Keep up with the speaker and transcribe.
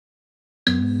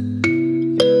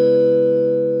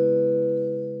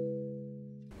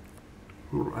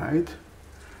side,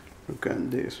 you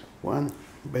got this one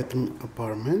bedroom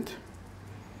apartment.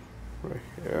 Right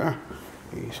here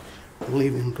is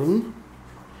living room,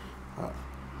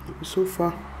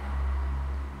 sofa,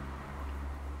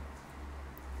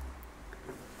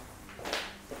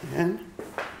 and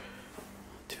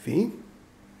TV.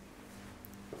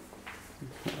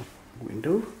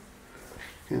 Window, you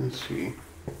can see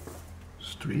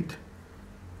street.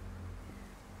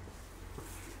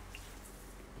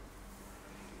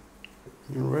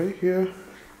 And right here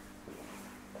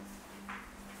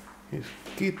is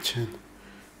kitchen.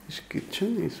 This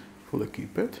kitchen is fully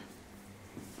equipped.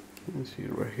 You can see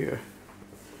right here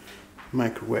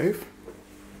microwave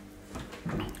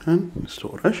and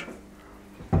storage,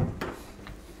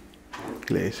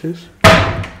 glasses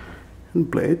and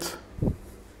plates.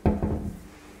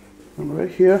 And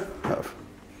right here have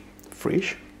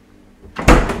fridge,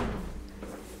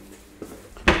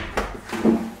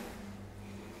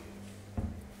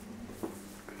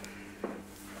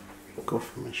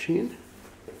 coffee machine,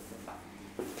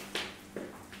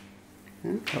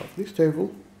 and have this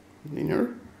table,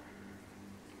 dinner.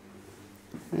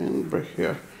 And right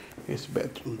here is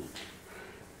bedroom.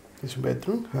 This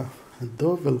bedroom have a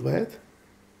double bed.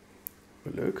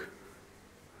 Look.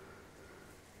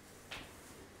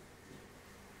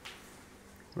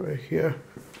 Right here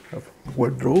have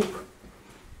wardrobe.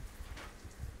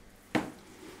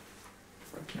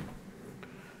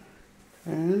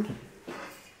 And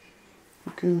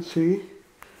you can see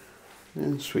an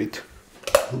ensuite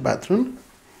bathroom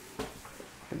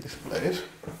in this place.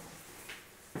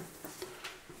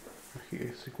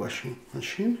 Here is the washing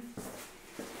machine,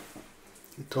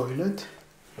 the toilet,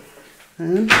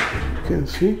 and you can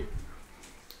see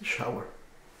the shower.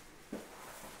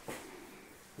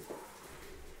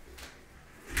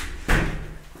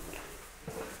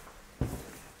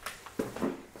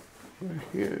 Right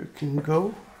here you can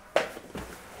go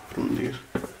from this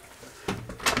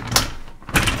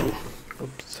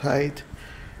outside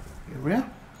area.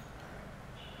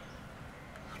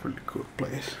 It's a pretty cool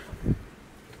place.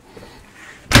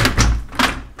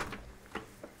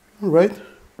 Alright,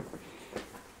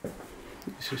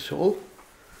 this is all.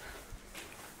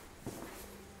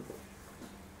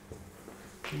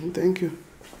 And thank you.